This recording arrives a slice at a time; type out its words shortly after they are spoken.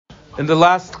In the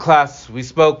last class, we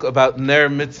spoke about Ner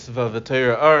Mitzvah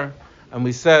v'Torah Ohr, and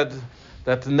we said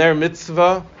that the Ner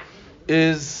Mitzvah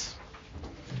is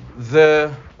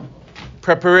the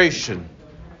preparation.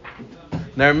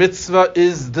 Ner Mitzvah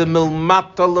is the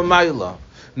Milmata L'mayla.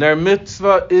 Ner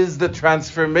Mitzvah is the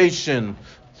transformation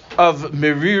of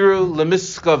Meriru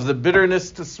L'miska, of the bitterness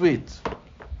to sweet.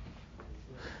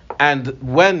 And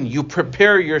when you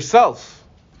prepare yourself,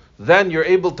 then you're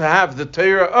able to have the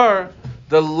Torah Ohr,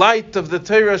 the light of the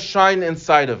Torah, shine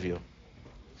inside of you.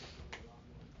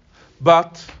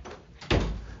 But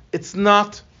it's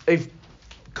not a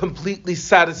completely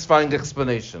satisfying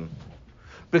explanation,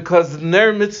 because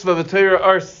Ner Mitzvah v'Torah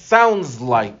Ohr sounds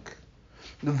like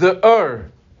the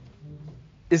Ohr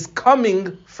is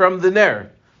coming from the Ner.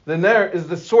 The Ner is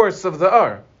the source of the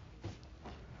Ohr,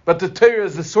 but the Torah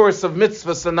is the source of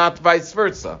mitzvahs and not vice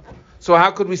versa. So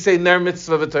how could we say Ner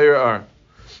Mitzvah v'Torah Ohr?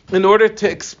 In order to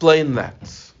explain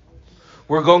that,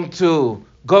 we're going to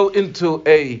go into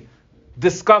a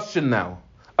discussion now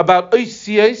about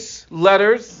oisies,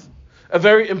 letters, a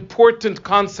very important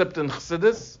concept in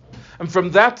Chassidus. And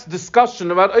from that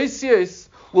discussion about oisies,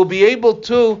 we'll be able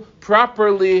to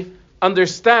properly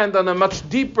understand on a much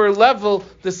deeper level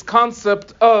this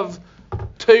concept of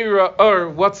Torah Ohr.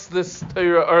 What's this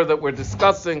Torah Ohr that we're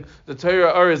discussing? The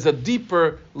Torah Ohr is a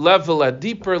deeper level, a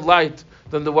deeper light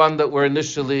than the one that we're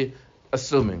initially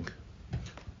assuming.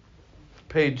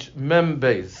 Page Mem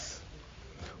Beis.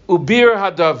 Ubir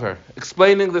Hadavar,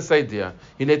 explaining this idea.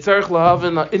 We have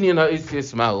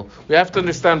to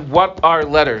understand what are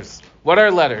letters. What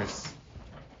are letters?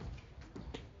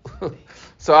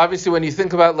 So obviously when you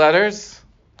think about letters,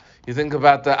 you think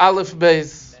about the Aleph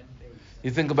Beis,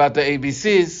 you think about the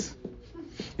ABCs,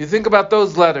 you think about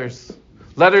those letters.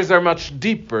 Letters are much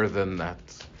deeper than that.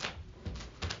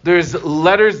 There's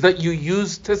letters that you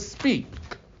use to speak.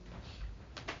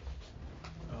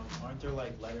 Aren't there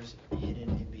like letters hidden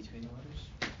in between the letters?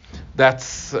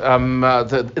 That's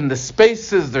in the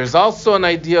spaces. There's also an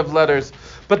idea of letters,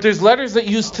 but there's letters that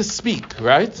you use to speak,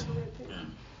 right?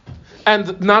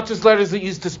 And not just letters that you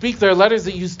use to speak. There are letters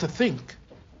that you use to think.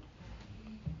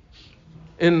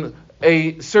 In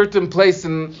a certain place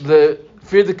in the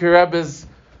Frierdiker Rebbe's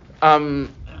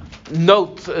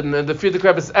note, in the Frierdiker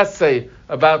Rebbe's essay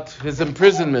about his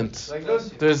imprisonment,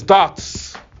 there's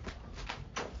dots.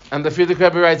 And the Frierdiker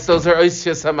Rebbe writes, those are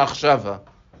oisias hamachshava.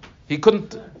 He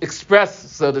couldn't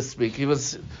express, so to speak. He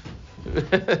was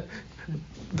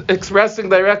expressing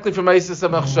directly from oisias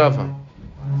hamachshava.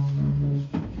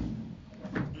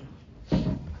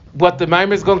 What the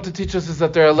Maimer is going to teach us is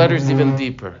that there are letters even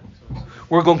deeper.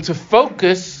 We're going to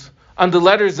focus on the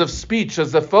letters of speech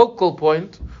as a focal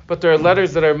point, but there are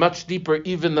letters that are much deeper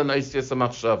even than oisias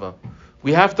hamachshava.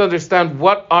 We have to understand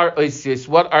what are oisias,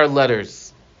 what are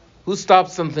letters. Who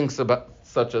stops and thinks about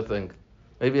such a thing?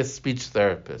 Maybe a speech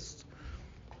therapist.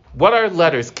 What are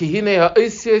letters? Kihine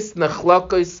ha'oisias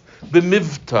nechlakos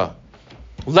b'mivta.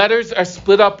 Letters are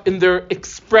split up in their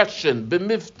expression,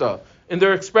 b'mivta, in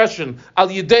their expression. Al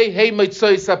yidei hei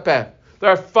moitzois hapeh. There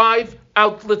are 5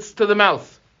 outlets to the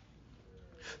mouth.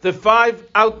 The 5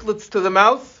 outlets to the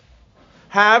mouth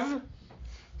have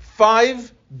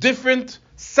 5 different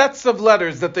sets of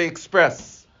letters that they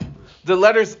express. The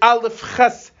letters Aleph,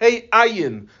 Ches, Hey,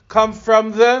 Ayin come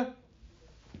from the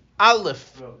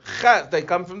Aleph, Ches, they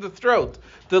come from the throat.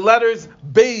 The letters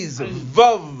Beis,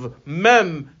 Vav,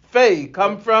 Mem, Fei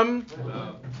come from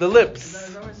the lips.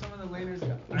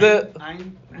 The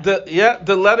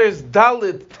letters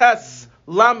Dalit, Tes,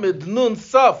 Lamed, Nun,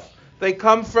 Saf, they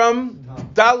come from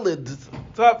Dalid.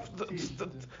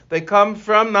 They come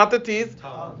from, not the teeth,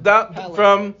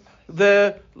 from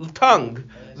the tongue.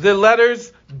 The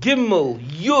letters Gimel,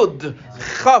 Yud,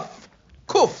 Chaf,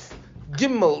 Kuf,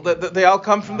 Gimel, they all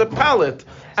come from the palate.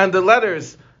 And the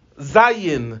letters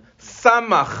Zayin,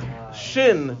 Samach,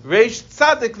 Shin, Reish,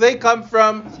 Tzadik, they come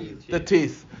from the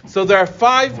teeth. So there are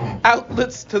 5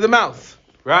 outlets to the mouth,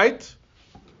 right?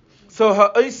 So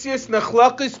ha'oisias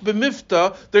nechlakos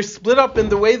b'mifta, they're split up in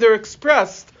the way they're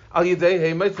expressed al yidei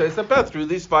hei moitzois hapeh, through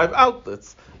these 5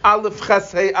 outlets. Aleph,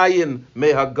 Ches, Hey, Ayin,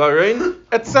 mehagarein,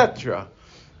 etc.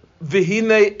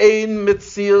 V'hinei ein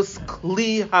mitzius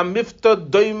kli hamifta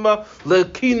doima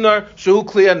lekinar shehu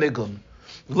kli hanigun.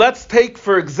 Let's take,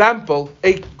 for example,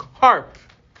 a harp,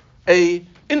 a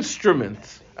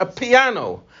instrument, a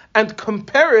piano, and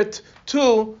compare it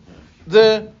to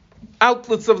the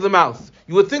outlets of the mouth.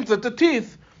 You would think that the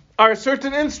teeth are a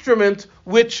certain instrument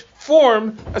which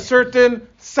form a certain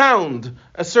sound,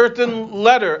 a certain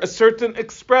letter, a certain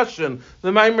expression.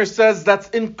 The Maimer says that's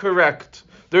incorrect.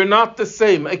 They're not the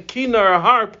same. A kina or a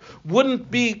harp wouldn't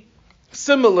be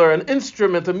similar. An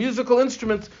instrument, a musical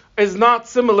instrument, is not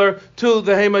similar to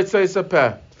the Hey Motzei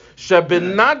Sapeh.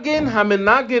 Shebenagin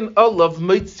hamenagin olav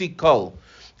mitzi kol.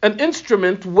 An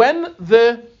instrument, when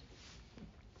the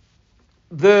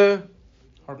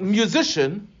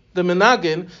musician, the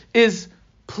menagin, is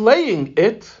playing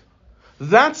it,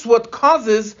 that's what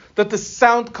causes that the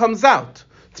sound comes out.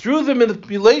 Through the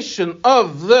manipulation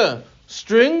of the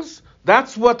strings,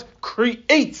 that's what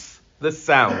creates the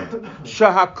sound.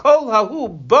 Shahakol hahu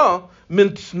ba min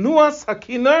tnuas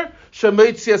hakinar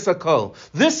shemeitzias hakol.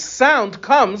 This sound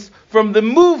comes from the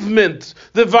movement,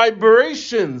 the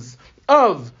vibrations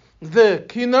of the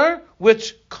kinar,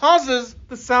 which causes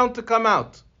the sound to come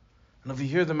out. And over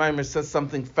here the Maimer says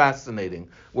something fascinating.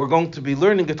 We're going to be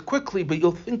learning it quickly, but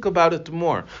you'll think about it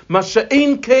more.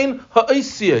 Masha'ein kain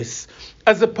ha'oisios,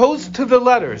 as opposed to the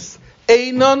letters.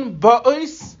 Einon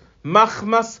ba'ois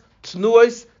machmas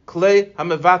tnuos klei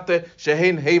hamevate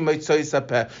shehein hei motzei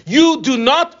sapeh. You do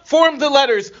not form the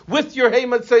letters with your hei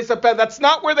motzei sapeh. That's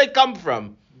not where they come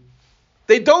from.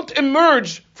 They don't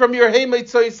emerge from your hei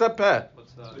motzei sapeh.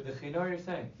 What's that? With the chinar, you're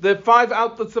saying? The 5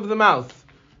 outlets of the mouth.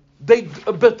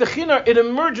 But the kinar, it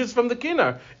emerges from the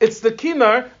kinar. It's the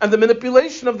kinar and the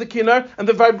manipulation of the kinar and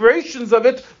the vibrations of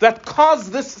it that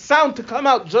cause this sound to come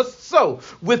out just so.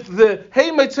 With the Hey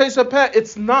Motzei Sapeh,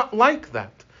 it's not like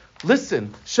that.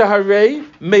 Listen, Shaharei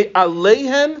me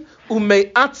alehen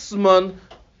ume atzman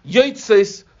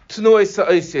yotzes tnuos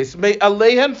ha'oisios. Me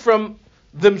alehen, from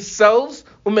themselves,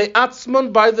 ume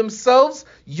atzman, by themselves,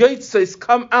 yotzes,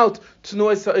 come out,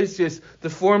 tnuos ha'oisios, the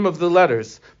form of the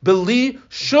letters. Beli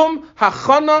shum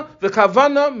hachana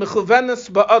v'kavana mechuvenes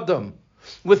ba'adam.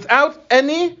 Without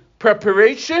any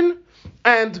preparation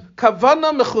and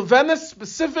kavana mechuvenes,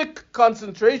 specific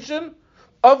concentration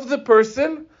of the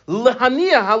person.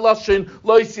 Lehania halashin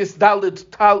loisius dalid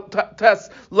tes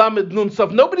lamed nun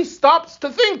sof. Nobody stops to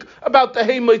think about the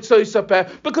Hey Motzei Sapeh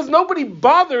because nobody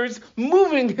bothers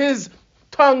moving his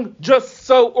tongue just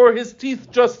so or his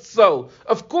teeth just so.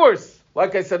 Of course,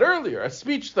 like I said earlier, a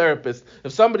speech therapist,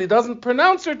 if somebody doesn't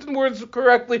pronounce certain words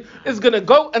correctly, is going to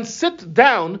go and sit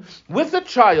down with a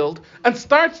child and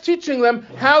starts teaching them,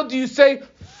 how do you say,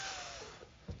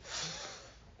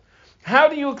 how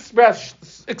do you express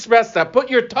that? Put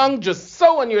your tongue just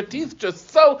so and your teeth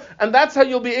just so, and that's how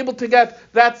you'll be able to get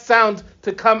that sound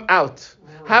to come out.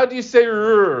 How do you say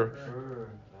rrr?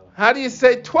 How do you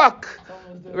say twak?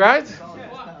 Right?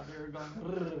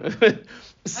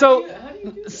 So,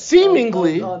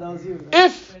 seemingly,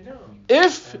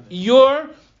 if your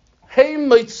Hey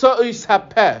Motzei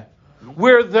Sapeh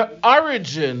were the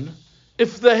origin,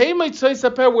 if the Hey Motzei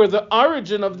Sapeh were the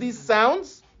origin of these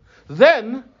sounds,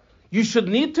 then you should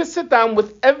need to sit down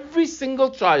with every single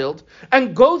child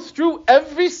and go through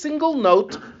every single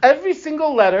note, every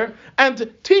single letter, and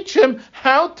teach him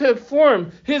how to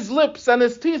form his lips and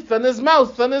his teeth and his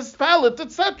mouth and his palate,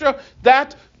 etc.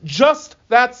 That just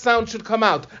that sound should come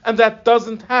out. And that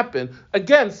doesn't happen.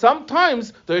 Again,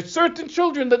 sometimes there are certain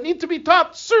children that need to be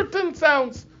taught certain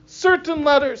sounds, certain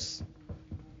letters.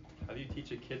 How do you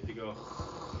teach a kid to go?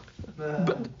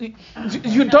 But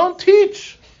you don't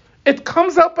teach. It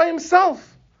comes out by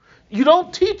himself. You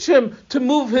don't teach him to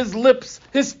move his lips,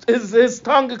 his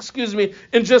tongue,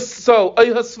 in just so.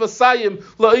 Ayhas vasayim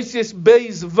la'oisios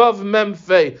beis vav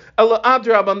memfei. Ela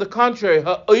adrab, on the contrary,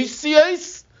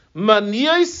 ha'oisios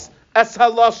manios es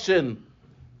halashin.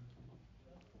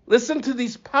 Listen to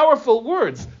these powerful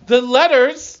words. The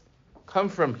letters come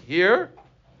from here.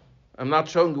 I'm not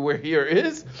showing you where here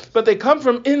is, but they come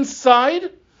from inside,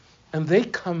 and they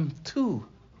come to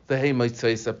the Hey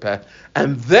Motzei Sapeh,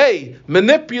 and they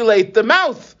manipulate the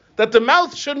mouth, that the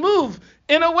mouth should move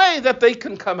in a way that they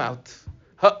can come out.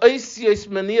 Ha'oisios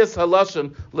manias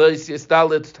halashin la'oisios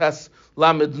dalit tes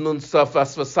lamed nun sof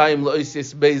asvasayim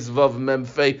la'oisios beis vav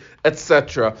memfei,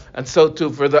 etc. And so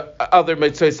too for the other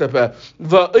Motzei Sapeh.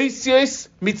 Va'oisios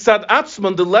mitzad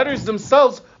atzman, the letters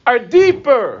themselves are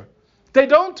deeper. They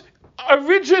don't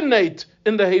originate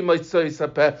in the Hey Motzei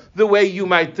Sapeh the way you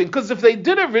might think. Because if they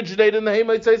did originate in the Hey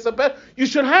Motzei Sapeh, you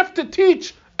should have to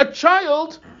teach a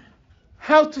child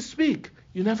how to speak.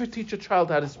 You never teach a child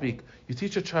how to speak. You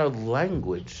teach a child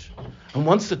language. And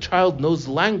once the child knows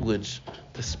language,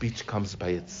 the speech comes by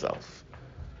itself.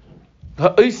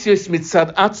 Ha'oisios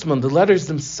mitzad atzman, the letters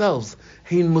themselves,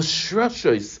 hein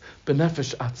mushrashos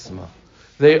benefesh atzma.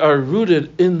 They are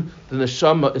rooted in the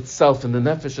neshama itself, in the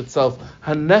nefesh itself.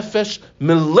 HaNefesh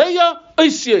mileya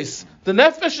oisios. The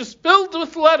nefesh is filled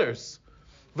with letters.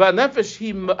 VaNefesh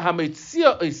hi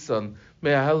hametzia oisan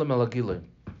me'ahelim alagilim.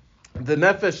 The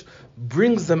nefesh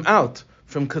brings them out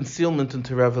from concealment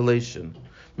into revelation.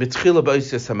 Mitchila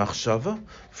ba'osyes hamachshava,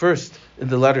 first in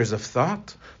the letters of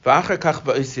thought, v'achar kach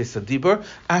ba'osyes hadibur,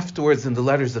 afterwards in the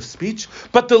letters of speech.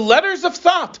 But the letters of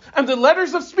thought and the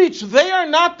letters of speech, they are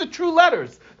not the true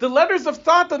letters. The letters of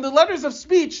thought and the letters of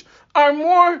speech are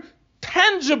more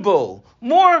tangible,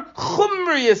 more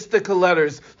chumriistic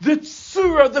letters. The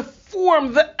tzura, the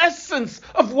form, the essence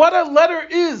of what a letter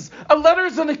is. A letter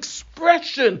is an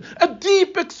expression, a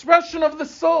deep expression of the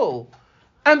soul.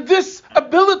 And this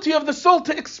ability of the soul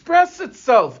to express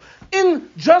itself in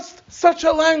just such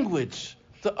a language,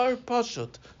 the Or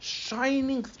Pashut,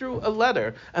 shining through a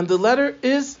letter, and the letter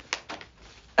is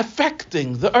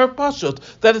affecting the Or Pashut,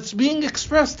 that it's being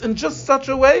expressed in just such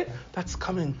a way that's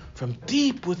coming from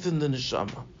deep within the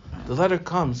neshama. The letter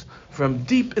comes from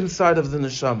deep inside of the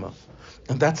neshama,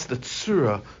 and that's the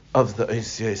tzura of the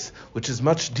osyes, which is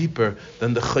much deeper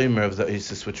than the chomer of the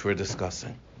osyes which we're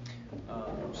discussing.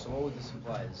 So what would this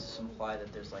imply? Does this imply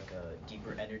that there's like a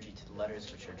deeper energy to the letters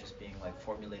which are just being like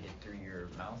formulated through your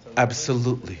mouth? Or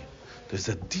Absolutely. There's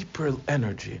a deeper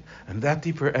energy, and that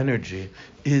deeper energy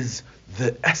is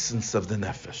the essence of the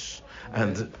nefesh.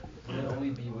 And would it only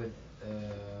be with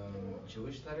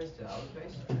Jewish letters, the Aleph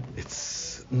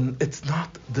base? it's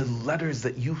not the letters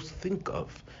that you think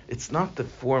of. It's not the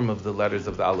form of the letters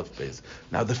of the Aleph base.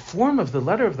 Now, the form of the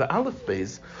letter of the Aleph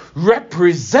base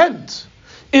represent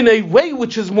in a way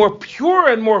which is more pure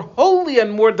and more holy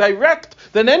and more direct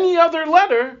than any other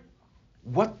letter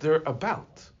what they're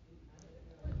about.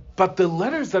 But the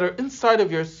letters that are inside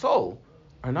of your soul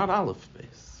are not Aleph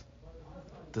base.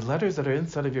 The letters that are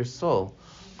inside of your soul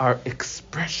are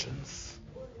expressions.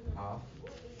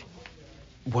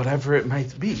 Whatever it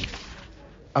might be.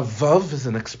 A Vav is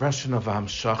an expression of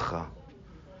Hamshacha.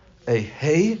 A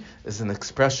Hey is an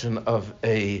expression of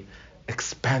a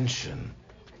expansion.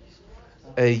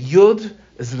 A Yud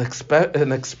is an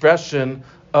expression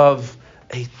of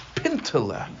a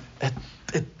pintala, a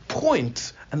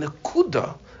point, an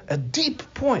akuda, a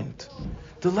deep point.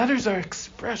 The letters are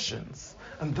expressions,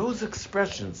 and those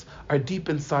expressions are deep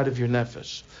inside of your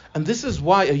nefesh. And this is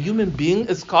why a human being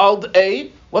is called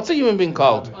what's a human being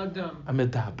called? Adam. A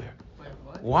medaber.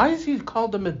 Why is he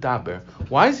called a medaber?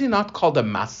 Why is he not called a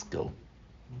maskil?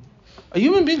 A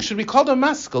human being should be called a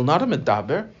maskil, not a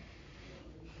medaber.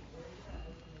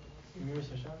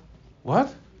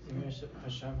 What?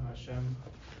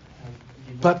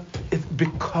 But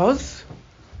because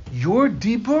your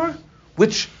dibur,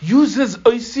 which uses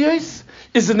osyes,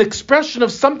 is an expression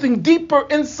of something deeper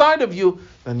inside of you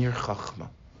than your chachma,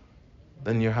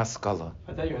 than your haskala.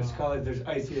 I thought your haskala, there's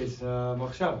osyes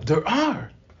machshava. There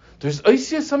are. There's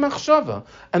osyes hamachshava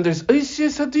and there's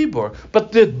osyes hadibur.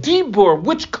 But the dibur,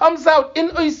 which comes out in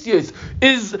osyes,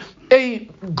 is a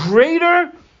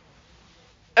greater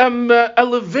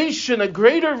elevation, a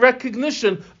greater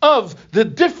recognition of the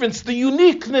difference, the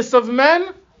uniqueness of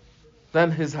man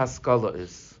than his haskala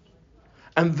is.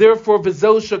 And therefore,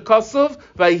 v'zel shekasov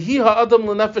vayhi ha'adam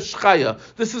l'nefesh chaya.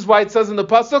 This is why it says in the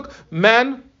pasuk,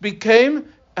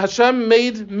 Hashem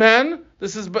made man.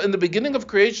 This is in the beginning of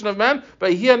creation of man.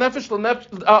 Vayhi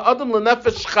ha'adam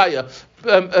l'nefesh chaya.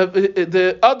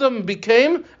 The Adam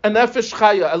became a nefesh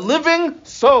chaya, a living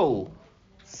soul.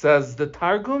 Says the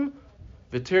Targum,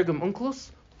 V'tirgum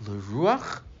unklus,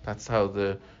 l'ruach. That's how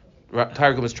the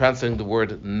Targum is translating the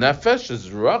word nefesh, is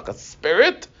ruach, a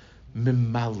spirit,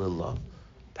 mimalila,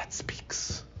 that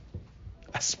speaks.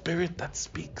 A spirit that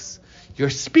speaks. Your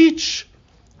speech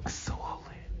is so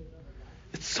holy.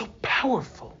 It's so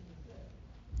powerful.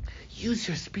 Use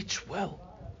your speech well.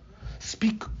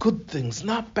 Speak good things,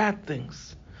 not bad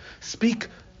things. Speak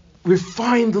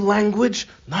refined language,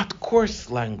 not coarse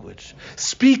language.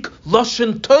 Speak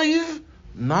lashon toiv,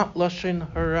 not lashon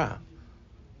hara.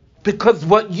 Because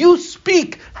what you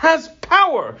speak has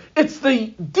power. It's the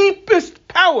deepest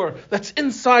power that's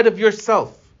inside of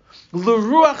yourself.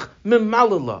 L'ruach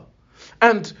mimalala.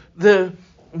 And the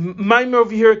Maimer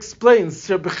over here explains,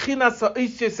 the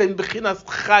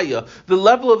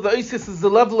level of the osyes is the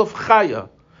level of chaya.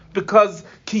 Because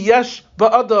kiyesh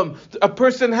ba'adam, a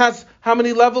person has how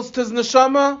many levels to his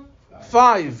neshama?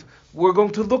 5. We're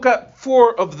going to look at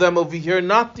 4 of them over here,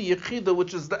 not the yechida,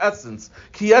 which is the essence.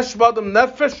 Kiyesh ba'adam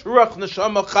nefesh ruach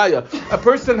neshama chaya. A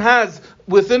person has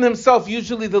within himself,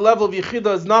 usually the level of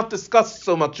yechida is not discussed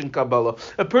so much in Kabbalah.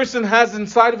 A person has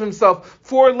inside of himself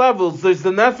 4 levels. There's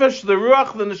the nefesh, the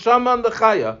ruach, the neshama, and the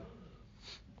chaya.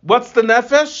 What's the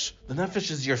nefesh? The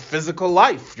nefesh is your physical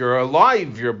life. You're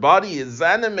alive. Your body is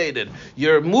animated.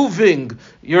 You're moving.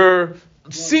 You're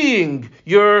seeing.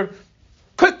 You're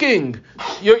cooking.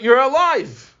 You're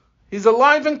alive. He's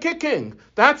alive and kicking.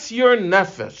 That's your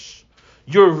nefesh.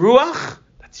 Your ruach,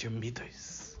 that's your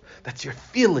midos. That's your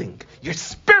feeling, your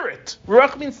spirit.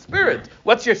 Ruach means spirit.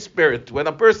 What's your spirit? When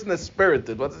a person is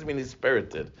spirited, what does it mean he's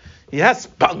spirited? He has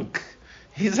spunk.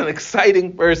 He's an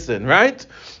exciting person, right?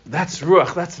 That's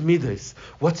ruach, that's midas.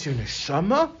 What's your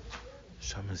neshama?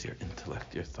 Neshama is your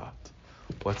intellect, your thought.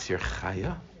 What's your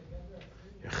chaya?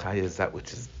 Your chaya is that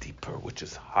which is deeper, which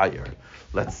is higher.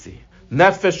 Let's see.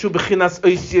 Nefesh hu b'chinas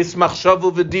oisyes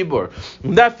machshavu v'dibur.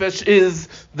 Nefesh is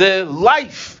the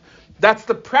life. That's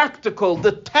the practical,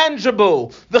 the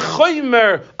tangible, the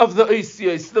choimer of the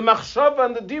oisyes, the machshava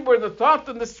and the dibur, the thought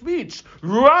and the speech.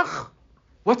 Ruach.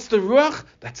 What's the ruach?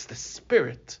 That's the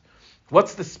spirit.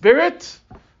 What's the spirit?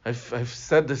 I've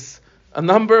said this a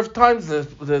number of times.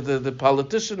 The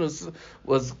politician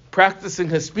was practicing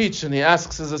his speech, and he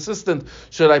asks his assistant,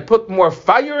 should I put more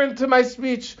fire into my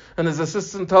speech? And his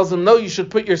assistant tells him, no, you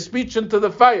should put your speech into the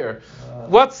fire.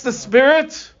 What's the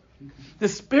spirit? The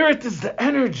spirit is the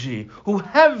energy. Hu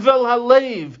hevel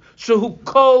halev, shehu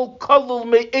kol kolul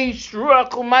me'esh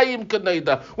ruach u'mayim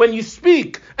kaneda. When you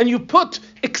speak and you put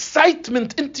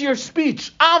excitement into your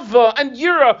speech, ava and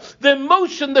yira, the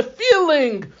emotion, the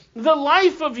feeling, the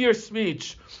life of your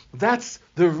speech, that's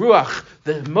the ruach,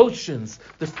 the emotions,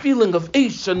 the feeling of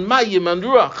eish and mayim and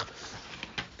ruach.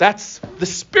 That's the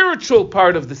spiritual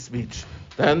part of the speech.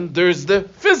 Then there's the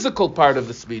physical part of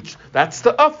the speech. That's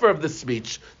the offer of the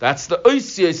speech. That's the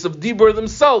oisies of dibur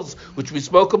themselves, which we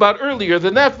spoke about earlier,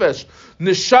 the nefesh.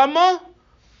 Neshama,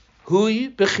 hui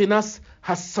bechinas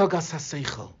hasagas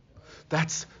haseichel.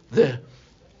 That's the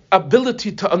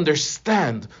ability to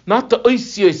understand, not the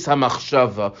oisies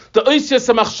hamachshava. The oisies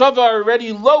hamachshava are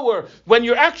already lower. When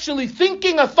you're actually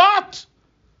thinking a thought,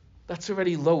 that's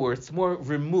already lower. It's more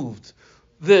removed.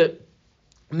 The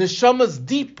neshama's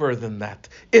deeper than that.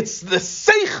 It's the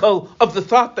seichel of the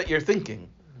thought that you're thinking.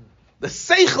 The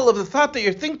seichel of the thought that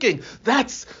you're thinking,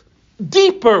 that's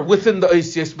deeper within the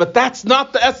oisies, but that's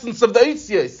not the essence of the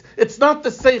oisies. It's not the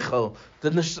seichel.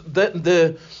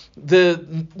 The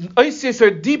oisies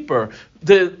are deeper.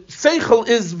 The seichel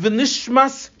is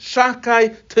v'nishmas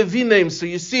shakai tevinem. So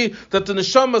you see that the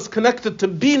neshama is connected to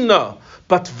bina.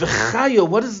 But v'chaya,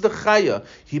 what is the chaya?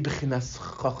 Hi b'chinas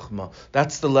chachma.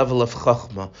 That's the level of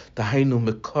chachma. Dahainu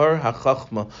mekar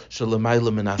ha-chachma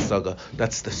shelamayla min hasaga.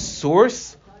 That's the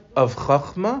source of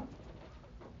chachma,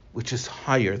 which is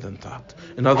higher than thought.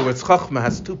 In other words, chachma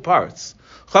has two parts.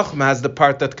 Chachma has the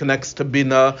part that connects to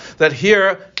bina, that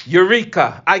here,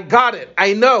 eureka, I got it,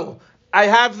 I know, I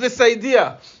have this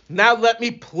idea. Now let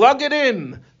me plug it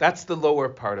in. That's the lower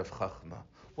part of chachma.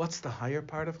 What's the higher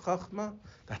part of chachma?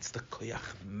 That's the koyach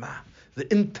ma, the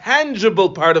intangible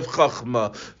part of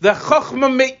chachma. The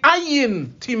chachma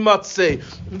me'ayin timatze.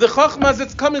 The chachma as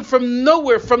it's coming from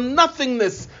nowhere, from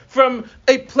nothingness, from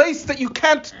a place that you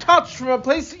can't touch, from a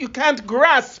place that you can't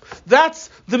grasp. That's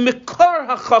the mikar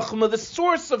ha-chachma, the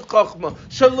source of chachma.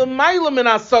 Shalamayla min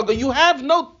hasaga. You have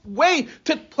no way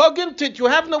to plug into it. You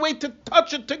have no way to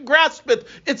touch it, to grasp it.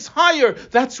 It's higher.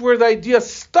 That's where the idea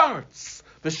starts.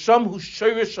 V'sham hu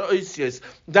shirish ha'oisios.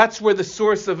 That's where the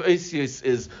source of oisios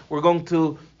is. We're going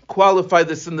to qualify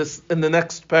this in the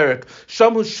next parak.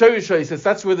 Sham hu shirish ha'oisios.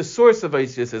 That's where the source of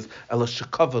oisios is. Ela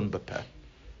shekavan b'peh.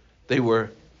 They were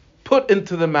put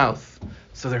into the mouth,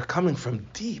 so they're coming from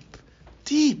deep,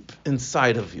 deep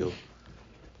inside of you,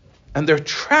 and they're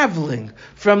traveling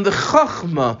from the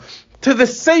chachma to the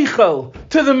seichel,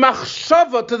 to the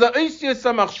machshava, to the oisios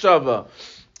hamachshava,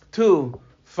 to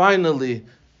finally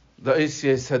the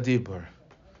oisies hadibur.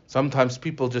 Sometimes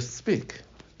people just speak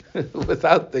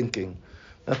without thinking.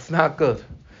 That's not good.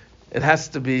 It has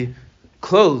to be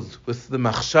clothed with the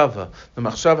machshava. The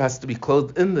machshava has to be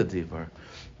clothed in the dibur.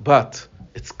 But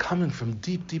it's coming from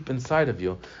deep, deep inside of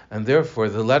you. And therefore,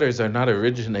 the letters are not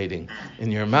originating in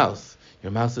your mouth.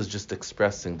 Your mouth is just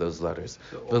expressing those letters.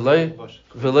 Not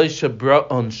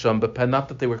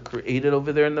that they were created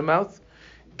over there in the mouth.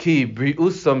 Ki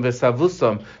briusam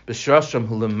vesavusam b'shrasham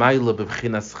hulemayla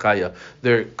b'bchinas chaya.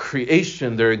 Their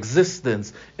creation, their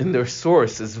existence in their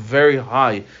source is very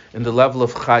high in the level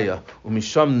of chaya.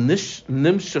 Umisham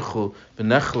nimshechu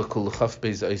v'nechlaku l'chaf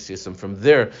beis oisios. And from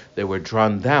there they were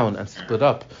drawn down and split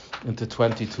up into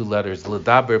 22 letters.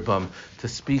 L'daber bam, to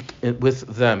speak with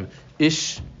them.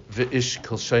 Ish v'ish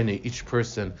kol shayni, each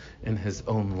person in his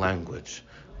own language.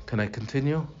 Can I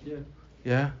continue?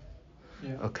 Yeah?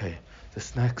 Okay.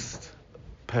 This next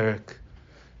parak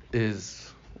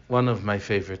is one of my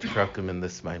favorite parakim in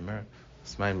this maimer.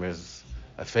 This maimer is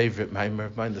a favorite maimer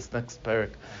of mine. This next parak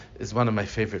is one of my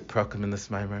favorite parakim in this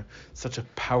maimer. Such a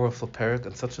powerful parak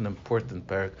and such an important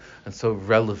parak and so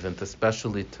relevant,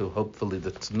 especially to hopefully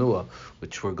the Tnuah,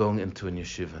 which we're going into in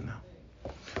yeshiva now.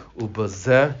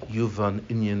 Ubazeh yuvan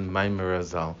inyan maimer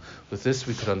Chazal. With this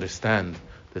we could understand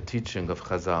the teaching of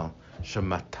Chazal.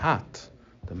 Shematat,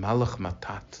 the Malach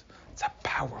Matat, it's a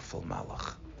powerful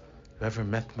Malach. You ever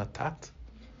met Matat?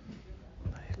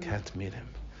 You can't meet him.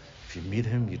 If you meet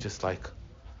him, you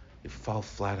fall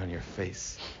flat on your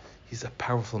face. He's a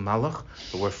powerful Malach,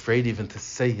 but we're afraid even to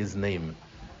say his name.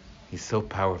 He's so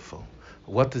powerful.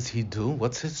 What does he do?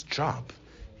 What's his job?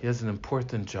 He has an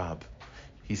important job.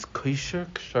 He's kosher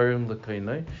ksharim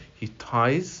l'kainai. He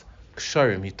ties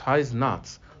ksharim. He ties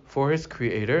knots for his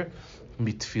Creator.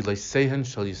 Mitfilei sehen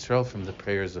shel Yisrael, from the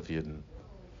prayers of Yidden.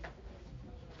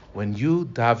 When you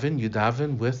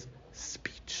daven with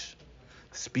speech.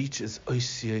 Speech is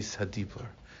oisiyos hadibur.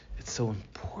 It's so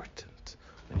important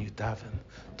when you daven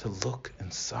to look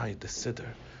inside the siddur.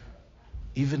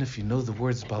 Even if you know the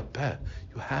words Baal Peh,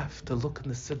 you have to look in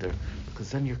the siddur,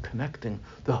 because then you're connecting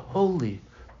the holy,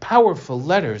 powerful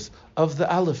letters of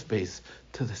the Aleph base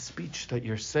to the speech that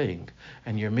you're saying.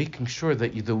 And you're making sure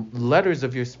that the letters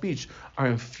of your speech are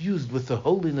infused with the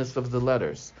holiness of the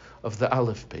letters of the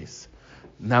Aleph base.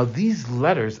 Now these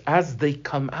letters, as they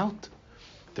come out,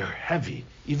 they're heavy.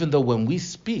 Even though when we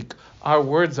speak, our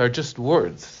words are just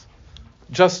words.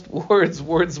 Just words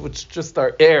which just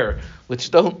are air,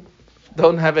 which don't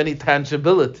have any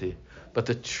tangibility. But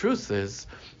the truth is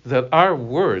that our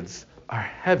words are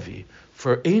heavy.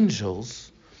 For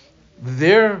angels,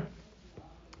 the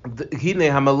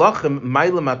malachim,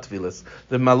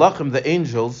 the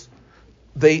angels,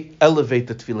 they elevate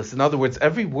the tefillas. In other words,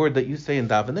 every word that you say in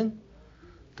davening,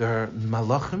 there are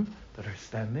malachim that are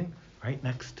standing right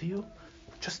next to you,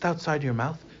 just outside your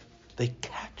mouth. They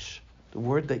catch the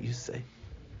word that you say.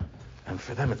 And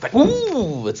for them, it's like,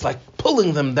 ooh, it's like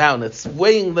pulling them down. It's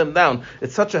weighing them down.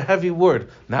 It's such a heavy word.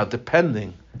 Now,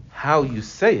 depending how you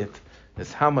say it,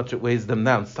 is how much it weighs them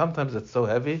down. Sometimes it's so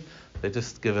heavy, they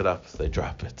just give it up. They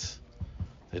drop it.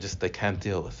 They can't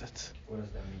deal with it. What does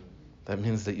that mean? That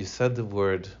means that you said the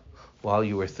word while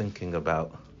you were thinking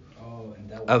about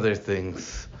other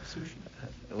things.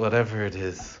 Whatever it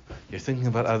is. You're thinking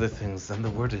about other things, and the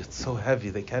word is so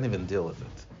heavy, they can't even deal with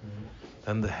it.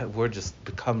 And the word just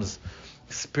becomes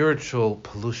spiritual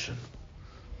pollution.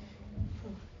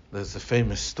 There's a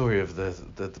famous story of the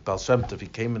Baal Shem Tov. He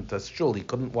came into a shul, he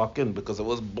couldn't walk in because it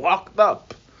was blocked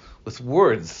up with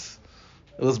words.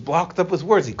 It was blocked up with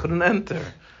words, he couldn't enter.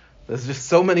 There's just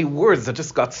so many words that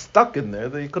just got stuck in there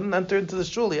that he couldn't enter into the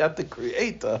shul. He had to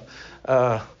create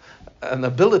an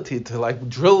ability to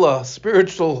drill a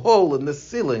spiritual hole in the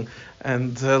ceiling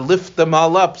and lift them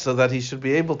all up so that he should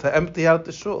be able to empty out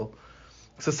the shul.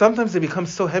 So sometimes they become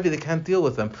so heavy they can't deal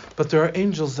with them. But there are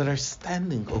angels that are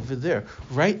standing over there,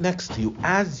 right next to you,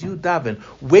 as you daven,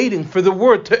 waiting for the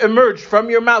word to emerge from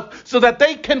your mouth so that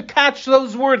they can catch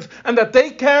those words and that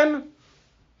they can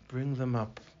bring them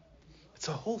up. It's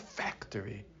a whole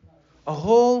factory, a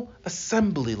whole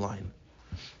assembly line.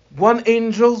 One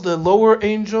angel, the lower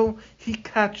angel, he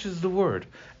catches the word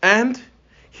and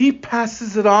he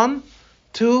passes it on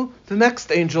to the next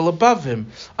angel above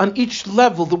him. On each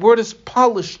level, the word is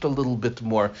polished a little bit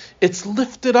more. It's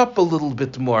lifted up a little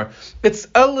bit more. It's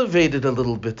elevated a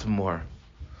little bit more.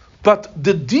 But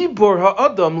the dibur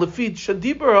ha'adam, lefid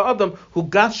shadibur ha'adam hu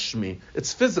gashmi.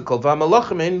 It's physical.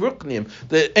 V'amalachim ein ruknim.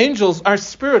 The angels are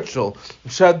spiritual.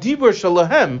 Shadibur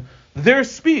shalahem, their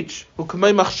speech, hu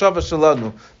kamei machshava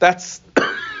shalanu. That's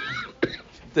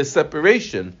the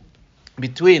separation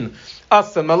between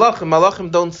us and malachim. Malachim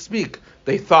don't speak.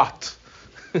 They thought.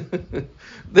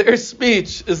 Their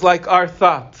speech is like our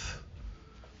thought.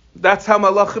 That's how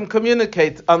malachim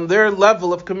communicate. On their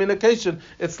level of communication,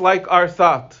 it's like our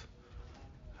thought.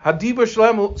 Hadibur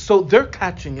shalemu, so they're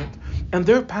catching it and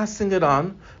they're passing it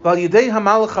on. Through the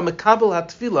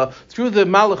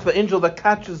malach, the angel that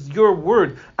catches your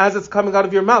word as it's coming out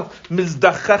of your mouth.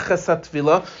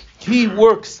 He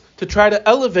works to try to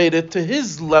elevate it to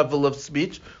his level of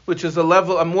speech, which is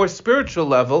a more spiritual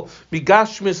level. And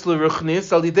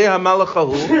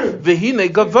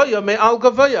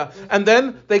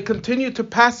then they continue to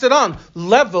pass it on,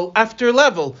 level after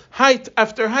level, height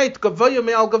after height,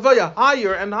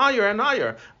 higher and higher and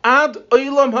higher, ad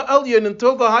olam ha'elyon,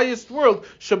 until the highest world,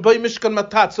 shabai mishkan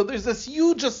matat. So there's this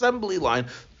huge assembly line,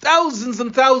 thousands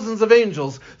and thousands of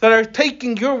angels that are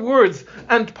taking your words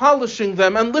and polishing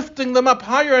them and lifting them up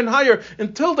higher and higher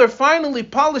until they're finally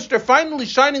polished, they're finally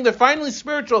shining, they're finally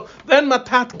spiritual. Then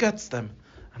Matat gets them.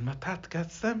 And Matat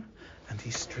gets them and he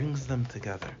strings them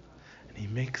together. And he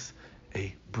makes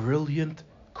a brilliant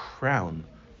crown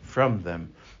from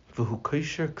them. V'hu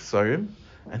kosher ksarim,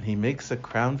 and he makes a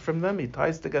crown from them. He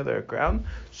ties together a crown.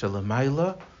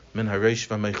 Shalamayla min hareish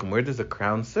v'meichum. Where does a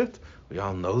crown sit? We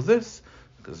all know this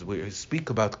because we speak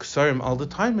about Ksarim all the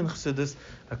time in Chassidus.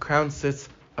 A crown sits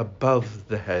above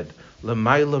the head.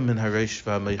 L'mayla min hareish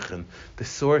v'ameichen. The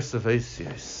source of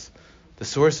Asios. The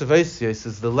source of Asios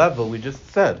is the level we just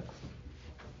said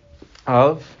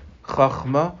of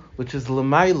Chachma, which is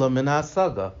l'mayla min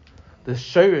hasaga. The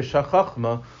Shirish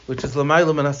HaChachma, which is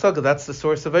L'mayla Min HaSaga, that's the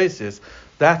source of Asios.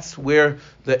 That's where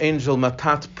the angel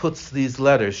Matat puts these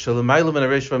letters. L'mayla Min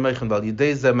HaReish VaMeichen Val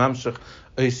Yidei Zeh Mamshech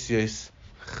Asios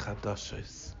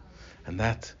Chadashos. And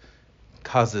that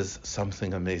causes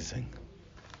something amazing.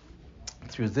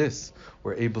 Through this,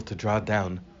 we're able to draw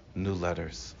down new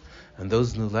letters. And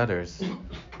those new letters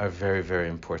are very, very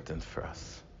important for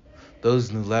us.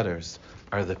 Those new letters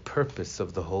are the purpose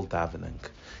of the whole davening.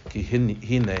 Ki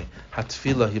hine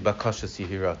hatfila hi bakashas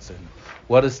yehi ratzon.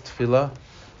 What is tefillah?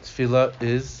 Tefillah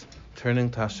is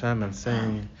turning to Hashem and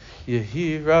saying,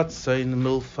 Yehi ratzon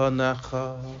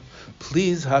milfanecha.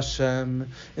 Please Hashem,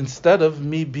 instead of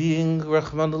me being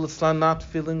Rachmana litzlan not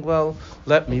feeling well,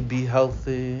 let me be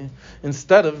healthy.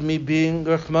 Instead of me being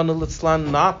Rachmana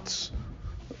litzlan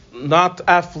not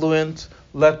affluent,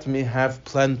 let me have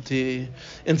plenty.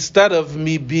 Instead of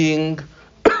me being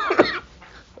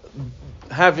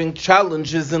having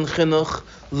challenges in chinuch,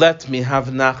 let me have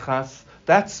nachas.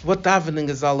 That's what davening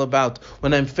is all about.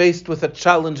 When I'm faced with a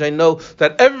challenge, I know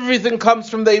that everything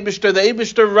comes from the Eibishter. The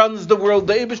Eibishter runs the world.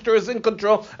 The Eibishter is in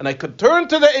control. And I could turn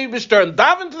to the Eibishter and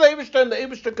daven to the Eibishter, and the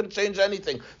Eibishter can change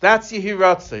anything. That's Yehi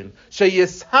Ratzon.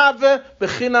 Sheyishave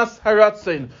bechinas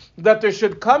haratzon. That there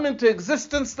should come into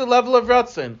existence the level of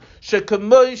Ratzon.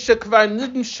 Shekemoy shekvar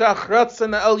nidnshach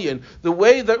Ratzon ha'elyon. The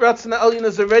way that Ratzon ha'elyon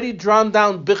is already drawn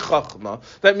down bichachma.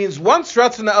 That means once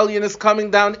Ratzon ha'elyon is coming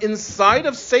down inside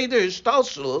of Seder Ishtal,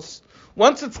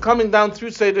 once it's coming down through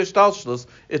Seder Shtalshlus,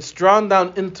 it's drawn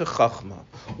down into Chachma.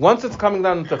 Once it's coming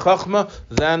down into Chachma,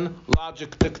 then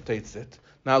logic dictates it.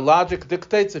 Now logic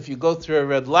dictates if you go through a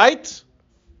red light,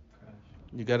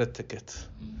 you get a ticket.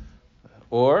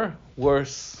 Or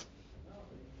worse,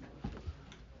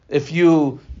 if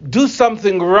you do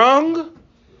something wrong,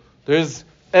 there's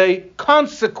a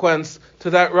consequence to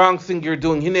that wrong thing you're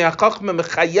doing.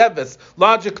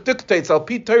 Logic dictates,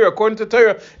 according to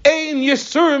Torah,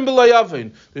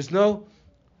 there's no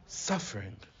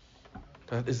suffering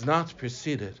that is not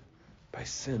preceded by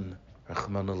sin.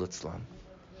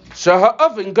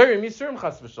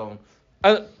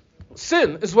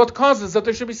 Sin is what causes that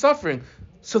there should be suffering.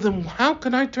 So then how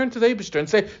can I turn to the Eibishter and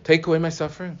say, take away my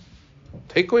suffering?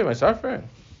 Take away my suffering.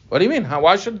 What do you mean?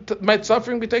 Why should my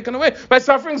suffering be taken away? My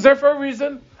suffering's there for a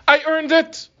reason. I earned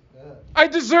it. I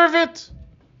deserve it.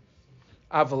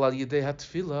 Aval al yidei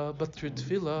hatfila, but through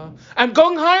tefillah, I'm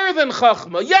going higher than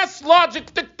Chachma. Yes,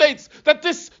 logic dictates that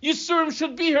this Yisurim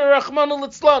should be here, Rachmana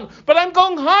litzlan. But I'm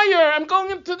going higher. I'm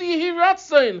going into the Yehi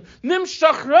Ratzon.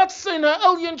 Nimshach Ratzon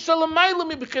ha'elyon shelamayla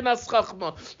mibechinas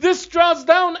Chachma. This draws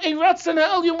down a Ratzon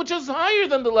ha'elyon which is higher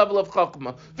than the level of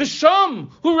Chachma. V'sham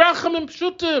hu rachamim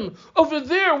pshutim. Over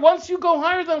there, once you go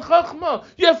higher than Chachma,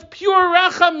 you have pure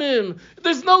rachamim.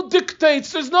 There's no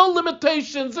dictates. There's no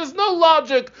limitations. There's no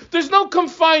logic. There's no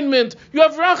confinement. You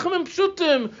have rachamim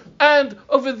pshutim, and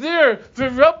over there,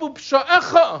 v'rabu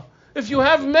psha'echa. If you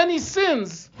have many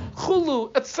sins, chulu,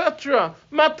 etc.,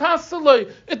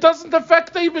 matasaloi, it doesn't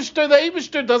affect the Eibishter. The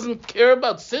Eibishter doesn't care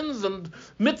about sins and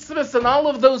mitzvahs and all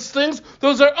of those things.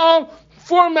 Those are all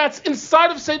formats inside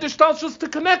of Seder Shtalshus to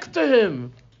connect to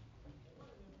Him.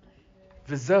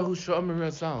 V'zehu she'omer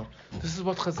Razal. This is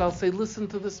what Chazal say. Listen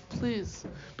to this, please,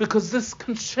 because this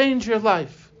can change your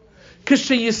life.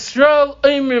 Kishe Yisrael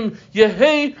Eimrim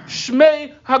Yehei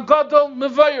Shmei Hagadol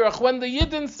Mevayrach. When the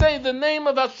Yidden say the name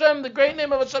of Hashem, the great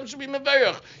name of Hashem should be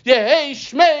Mevayrach. Yehei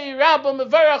Shmei Rabba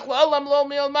Mevayrach La'olam Lo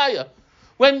Me'almaya.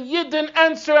 When Yidden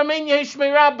answer Amen Yehei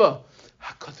Shmei Rabba,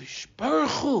 HaKadosh Baruch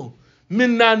Hu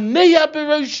Minaneya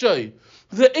Beroshai.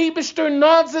 The Eibishter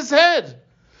nods his head.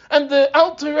 And the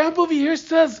Alter Rebbe over here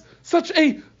says such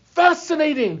a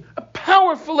fascinating, a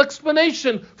powerful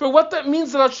explanation for what that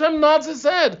means that Hashem nods his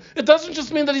head. It doesn't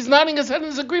just mean that he's nodding his head in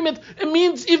his agreement. It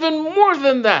means even more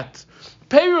than that.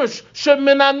 Perush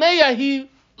sheminaneya, he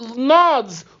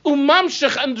nods,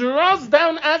 umamshech, and draws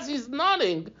down as he's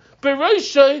nodding.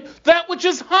 Beroshai, that which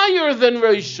is higher than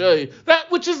Roshai,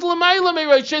 that which is l'mayla me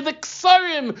Roshai, the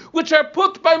ksarim, which are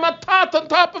put by Matat on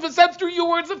top of his head through your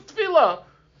words of tefillah.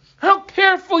 How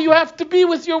careful you have to be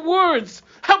with your words.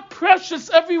 How precious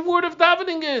every word of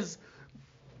davening is.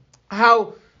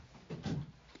 How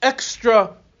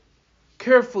extra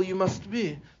careful you must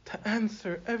be to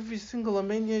answer every single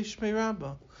Amen Yeshmei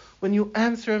Rabbah. When you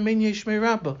answer Amen Yeshmei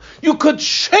Rabbah, you could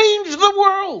change the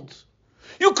world.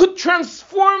 You could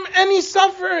transform any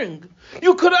suffering.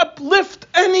 You could uplift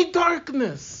any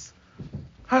darkness.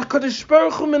 HaKadosh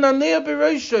Baruch Hu min hanea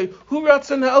b'reishei, hu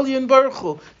ratzon ha'elyon baruch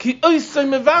hu, ki oisei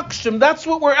mevakshim. That's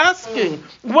what we're asking.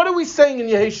 What are we saying in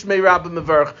Yehei Shmei Rabba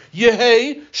Mevarach?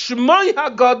 Yehei Shmoi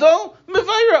HaGadol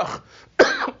Mevarach.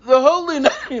 The holy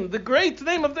name, the great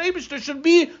name of the Eibishter should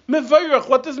be Mevarach.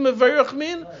 What does Mevarach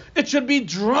mean? It should be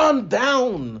drawn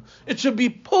down. It should be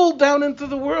pulled down into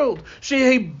the world.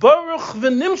 Shehei Baruch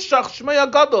v'nimshach Shmei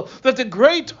HaGadol. That the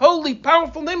great, holy,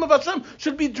 powerful name of Hashem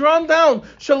should be drawn down.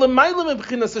 Shelemayla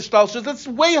mebchinas hashtalshus. That's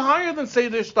way higher than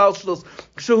Seder Hashtalshus.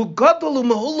 Shehu Gadol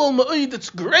u'mehulol ma'id. It's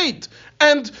great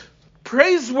and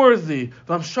praiseworthy.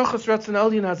 The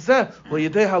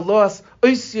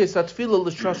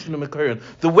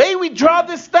way we draw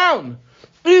this down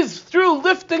is through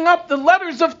lifting up the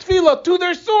letters of tefillah to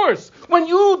their source. When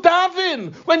you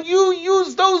daven, when you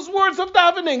use those words of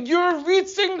davening, you're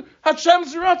reaching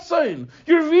Hashem's Ratzain.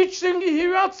 You're reaching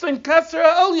Yehiratzain, Kaser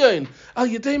Ha'elyon, Al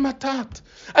Yedei Matat.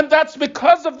 And that's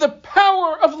because of the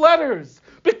power of letters.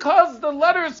 Because the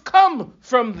letters come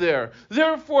from there.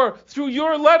 Therefore, through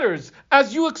your letters,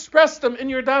 as you express them in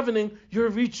your davening, you're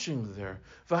reaching there.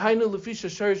 This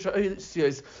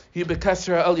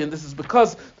is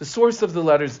because the source of the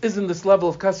letters is in this level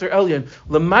of Kaser Elyon,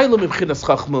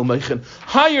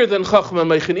 higher than Chachma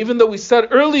Meichin. Even though we said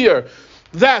earlier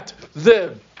that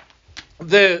the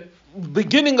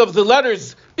beginning of the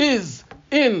letters is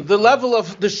in the level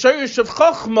of the Sherish of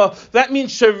Chachma, that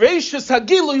means Shereshus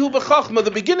Hagilu Hu B'Chachma.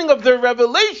 The beginning of their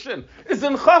revelation is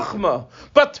in Chachma.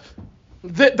 But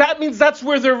that means that's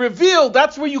where they're revealed.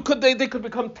 That's where they could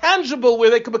become tangible, where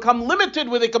they could become limited,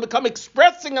 where they could become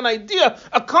expressing an idea,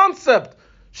 a concept.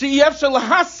 Because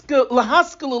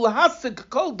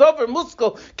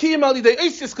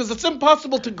it's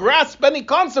impossible to grasp any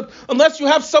concept unless you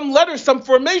have some letter, some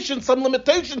formation, some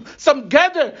limitation, some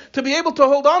gather to be able to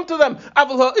hold on to them. They're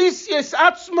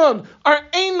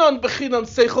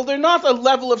not a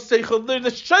level of seichel. They're the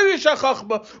shayrish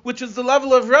hachachma, which is the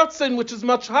level of ratzin, which is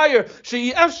much higher.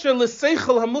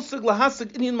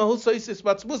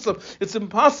 It's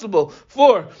impossible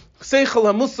for seichel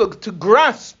hamusag to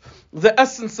grasp the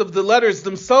essence of the letters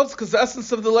themselves, because the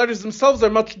essence of the letters themselves are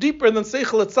much deeper than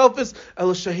Seichel itself is.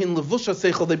 El Shahin Levush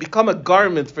HaSeichel, they become a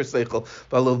garment for Seichel.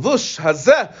 Levush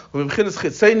Hazeh, Umimchinas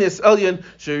Chitzenius Elyon,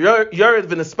 Yared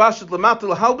V'Nespashet L'Mata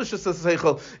L'Halbishas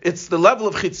HaSeichel. It's the level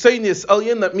of Chitzenius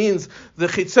Elyon, that means the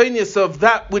Chitzenius of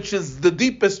that which is the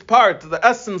deepest part, the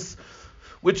essence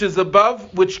which is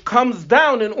above, which comes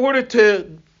down in order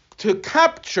to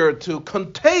capture, to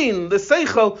contain the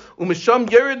seichel, umisham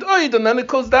yerid oid, and then it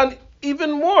goes down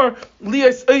even more.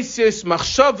 Lias eisies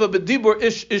machshava bedibur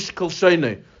ish kol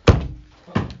sheinei.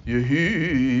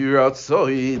 Yehi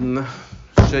ratzoin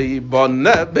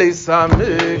sheibone beis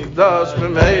hamikdash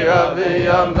b'meira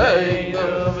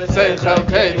v'yameinu v'seichel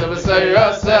keinu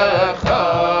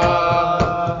v'seirasecha